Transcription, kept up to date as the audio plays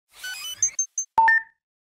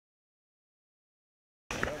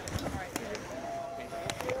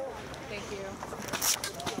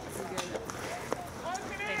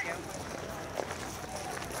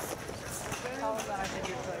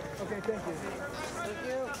Thank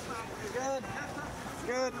you. You're good.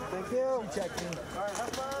 Good. Thank you. Check me. All right, have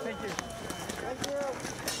fun. Thank you. Thank you.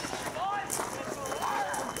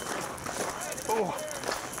 Oh.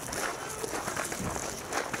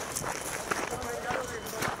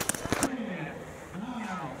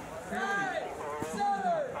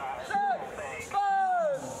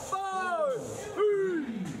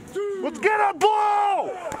 Let's get a blow!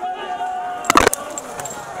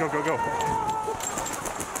 Go, go, go.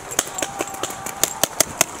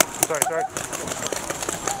 Sorry.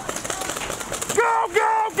 Go,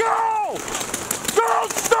 go, go!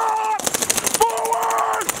 Don't stop!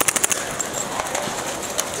 Forward!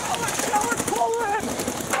 Go, pull in!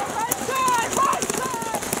 Right side!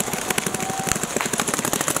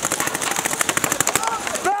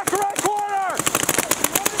 Back right corner!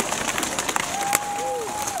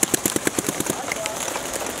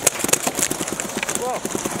 Whoa.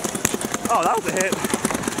 Oh, that was a hit.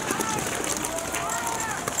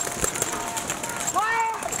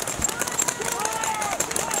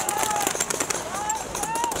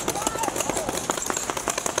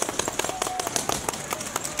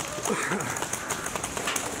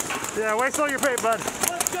 Yeah, waste all your paint, bud.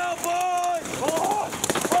 Let's go, boys! Oh,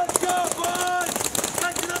 let's go, boys!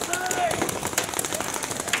 Back to the play!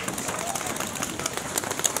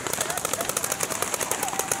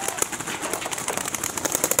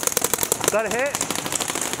 Is that a hit?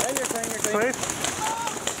 Yeah, you're clean. Please?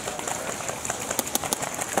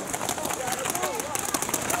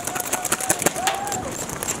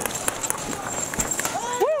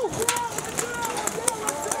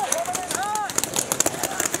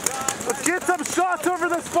 Let's get some shots over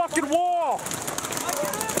this fucking wall!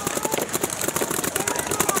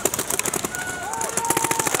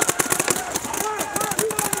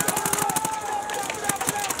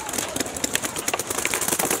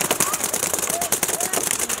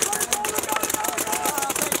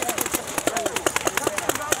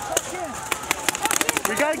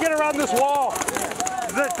 We gotta get around this wall.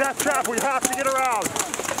 This is a death trap, we have to get around.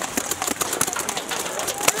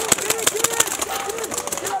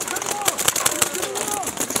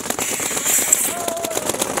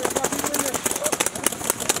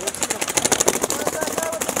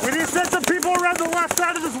 We need to send some people around the left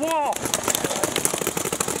side of this wall.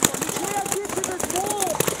 We can't get to this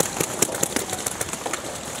wall!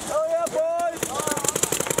 Oh yeah, boys!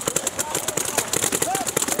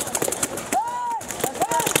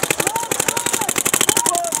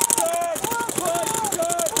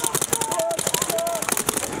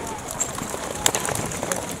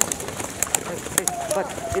 Look,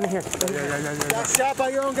 in here. Yeah. Got shot by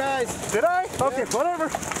your own guys. Did I? Okay, whatever.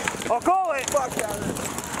 I'll call it. Fuck out of it.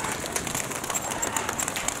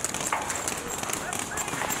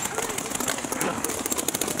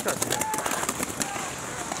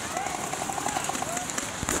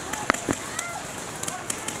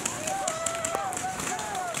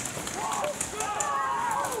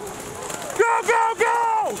 Go, go,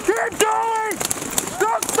 go! Keep going!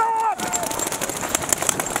 Don't stop!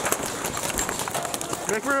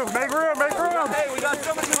 Make room, make room, make room! Hey, we got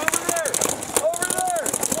somebody over there! Over there!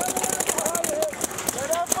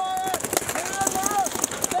 Right on fire!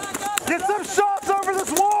 Back up! Get some shots over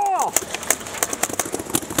this wall!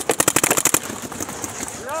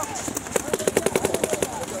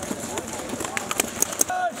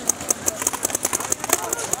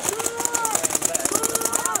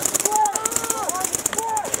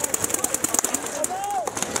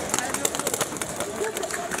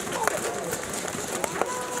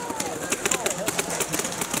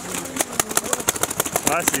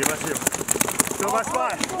 I see you. Still my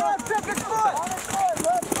spot. Second foot!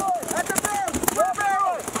 Left foot! At the barrel! Left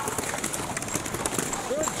barrel!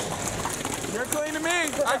 You're clean to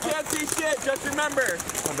me. I can't see shit. Just remember.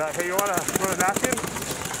 I'm back. Hey, you want a napkin?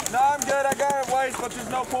 No, I'm good. I got it white, but there's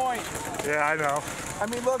no point. Yeah, I know. I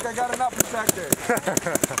mean, look, I got enough protector.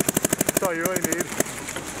 That's all you really need.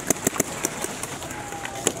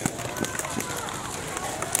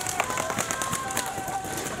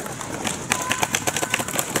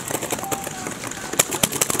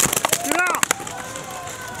 Get out!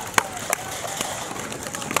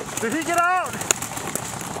 Did he get out?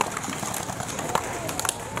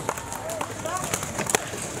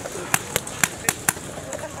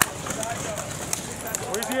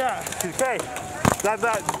 Where's he at? Okay. That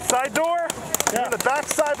side door? He's on the back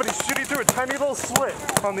side, but he's shooting through a tiny little slit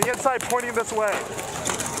on the inside, pointing this way.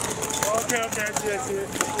 Okay, I see it.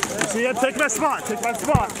 You see it? Take my spot.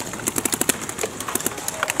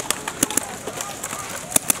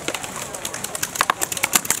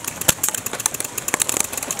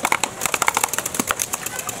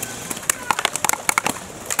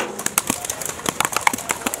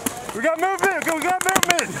 We got movement. We got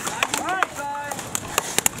movement. All right, guys.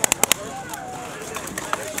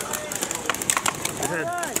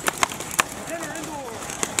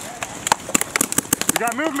 We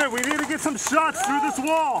got movement. We need to get some shots through this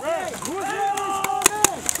wall. Hey, who's ready?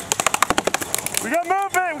 We got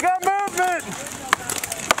movement. We got movement.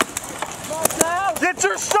 Get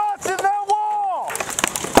your shots in that wall.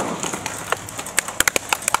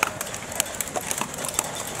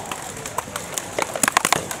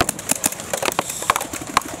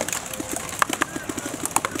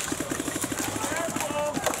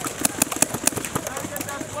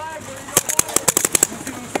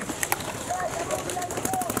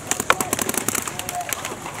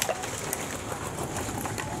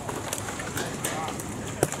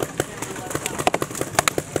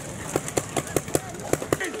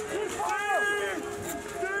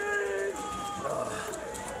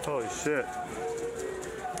 Holy shit.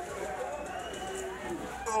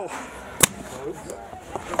 Oh.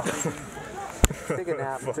 Take a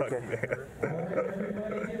nap. It's okay.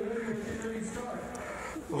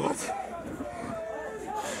 What?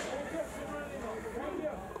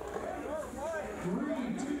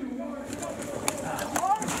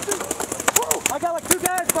 I got like 2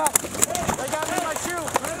 guys back. They got me in my shoe.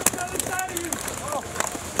 Right on the other side of you. Oh.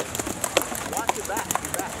 Watch your back.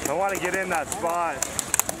 Your back. I want to get in that spot.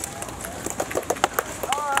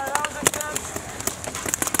 Alright, that was intense.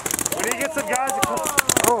 We need to get some guys to come.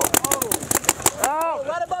 Oh. Oh.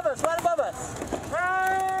 Right above us. Right above us.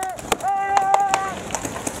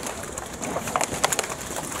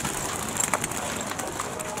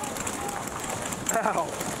 Ow.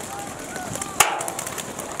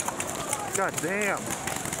 God damn.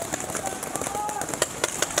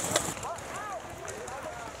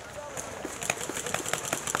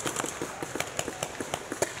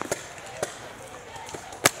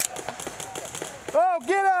 Oh,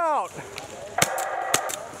 get out!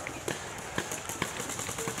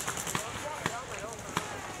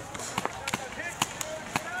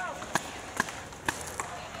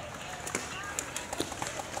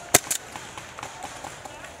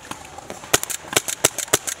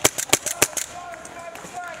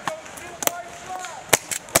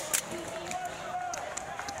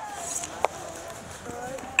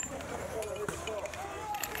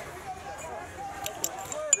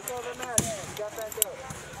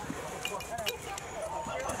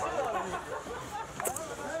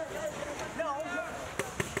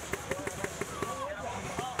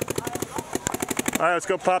 All right, let's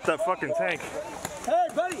go pop that fucking tank. Hey,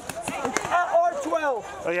 buddy. It's at R12.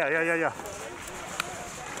 Oh, yeah.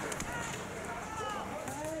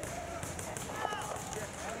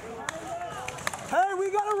 Hey,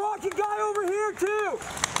 we got a rocket guy over here, too.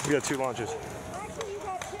 We got 2 launches. Actually, you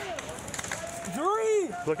got 2.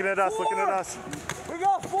 3. Looking at us, looking at us. We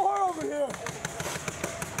got 4 over here.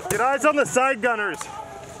 Get eyes on the side gunners.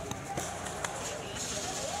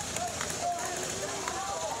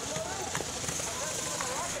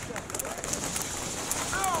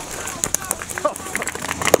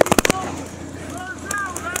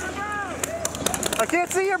 I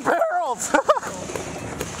can't see your barrels.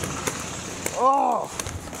 Oh.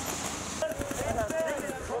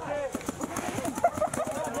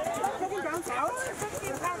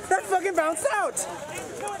 That fucking bounced out.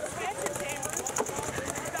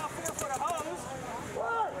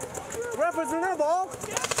 Grandpa's in that ball.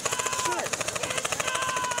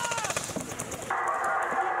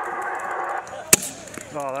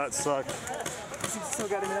 Oh, that sucked. Still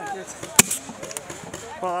got him in that shit.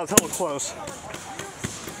 Well, that was hella close.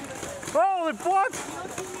 Holy fuck!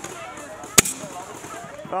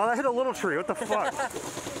 Oh, that hit a little tree. What the fuck?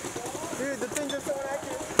 Dude, the things are so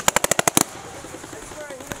accurate.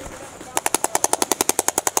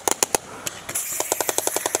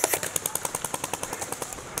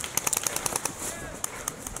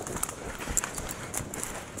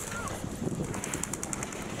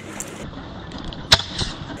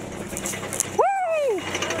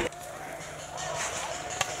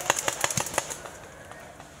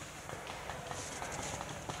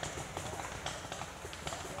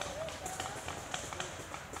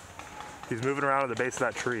 He's moving around at the base of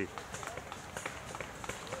that tree.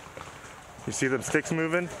 You see them sticks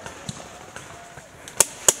moving?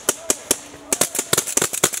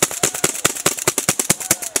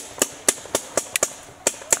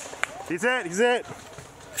 He's it, he's it.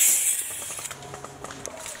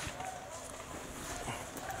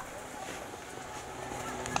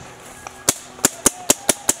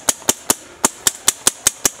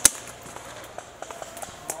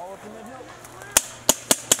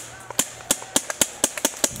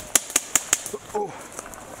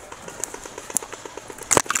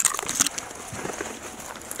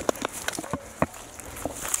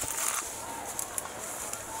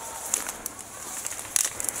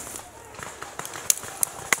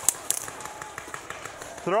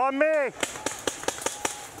 Throw on me.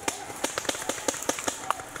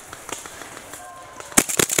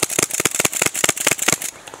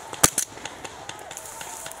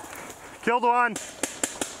 Killed one.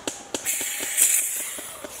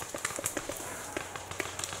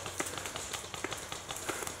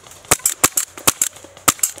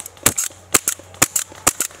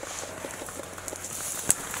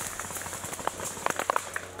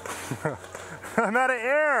 I'm out of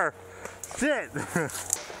air. Shit.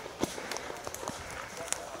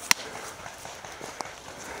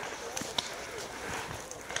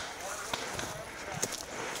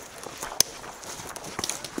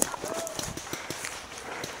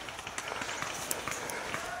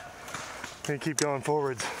 Can you keep going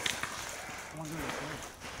forwards?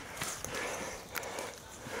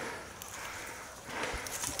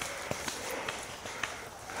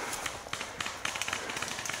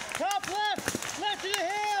 Top left! Left to the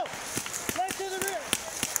hill! Left to the rear!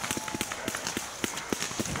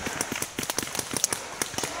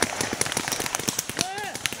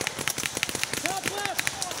 Left! Top left!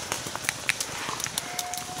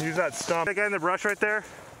 Use that stump. That guy in the brush right there?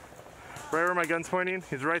 Right where my gun's pointing?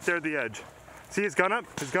 He's right there at the edge. See his gun up?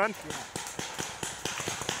 His gun? Yeah.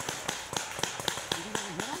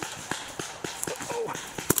 Oh,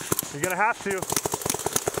 you're gonna have to.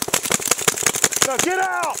 No, get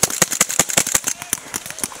out!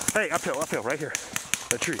 Hey, uphill, right here.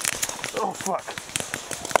 That tree. Oh, fuck.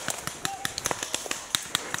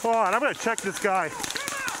 Hold on, I'm gonna check this guy.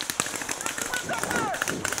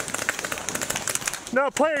 No,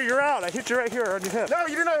 player, you're out. I hit you right here on your hip. No,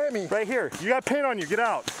 you did not hit me. Right here. You got paint on you. Get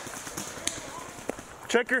out.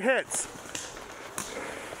 Check your hits.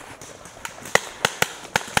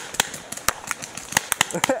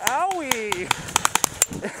 Owie!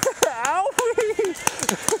 Owie!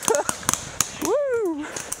 Woo!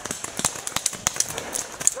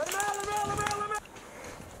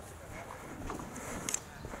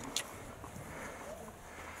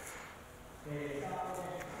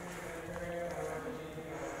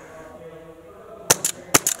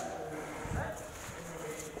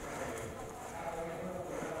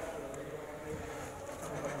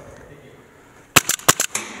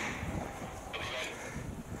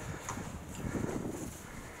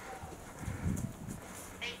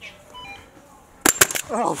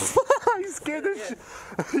 Oh, he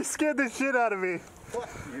scared the shit out of me. Fuck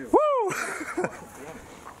you. Woo!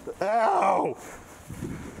 Ow!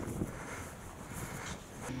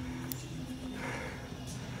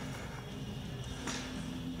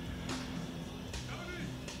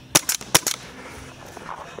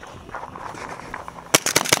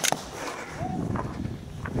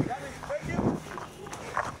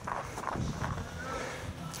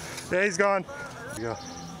 Yeah, he's gone. There you go.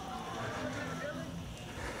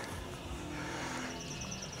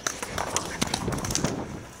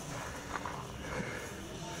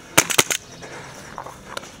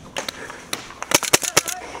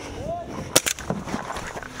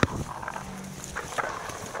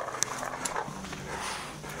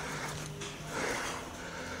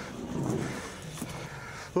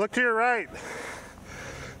 Look to your right.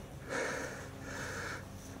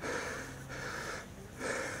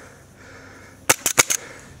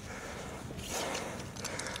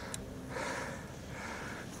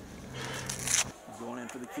 Going in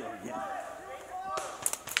for the kill again.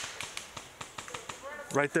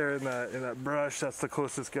 Right there in that brush, that's the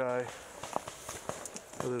closest guy.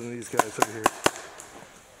 Other than these guys over here.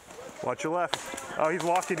 Watch your left. Oh, he's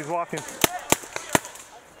walking.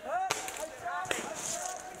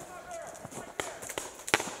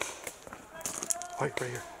 Wait,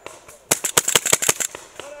 right here.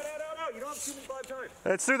 No, you don't have to shoot me 5 times.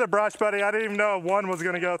 It's through the brush, buddy. I didn't even know one was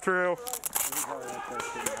gonna go through.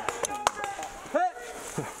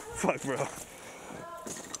 Fuck, bro.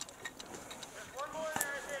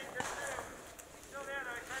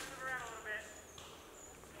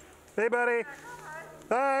 Hey, buddy.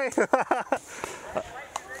 Hi.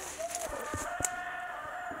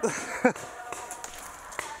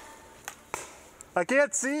 I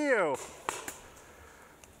can't see you.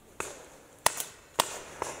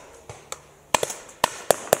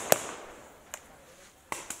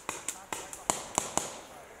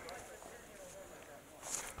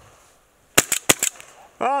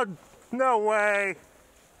 Oh, no way.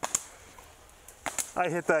 I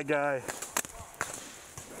hit that guy.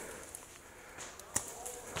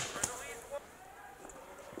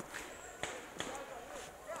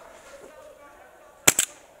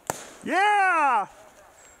 Yeah!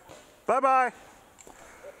 Bye-bye.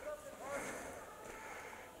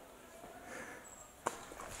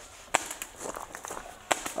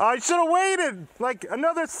 I should have waited like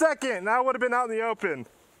another second and I would have been out in the open.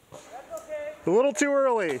 That's okay. A little too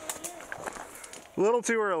early. A little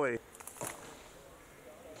too early.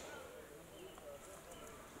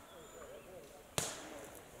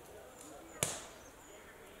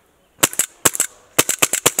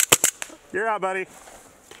 You're out, buddy.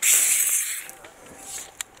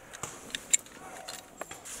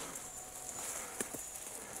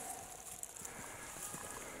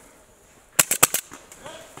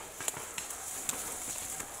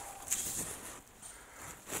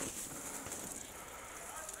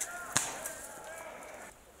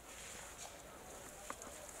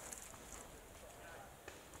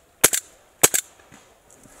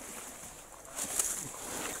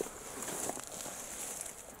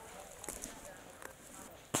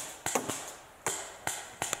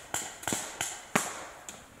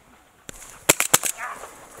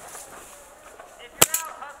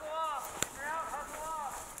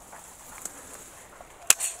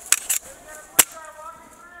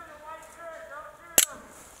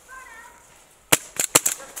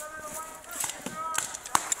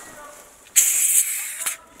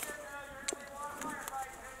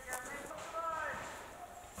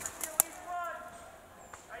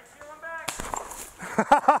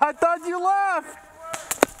 I thought you left!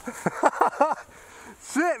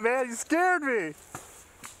 Shit, man, you scared me!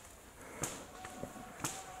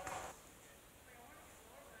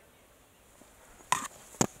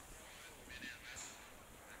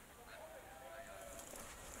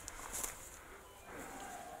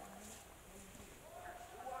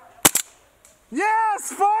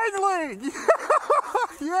 Yes, finally!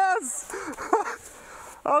 Yes!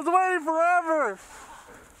 I was waiting forever!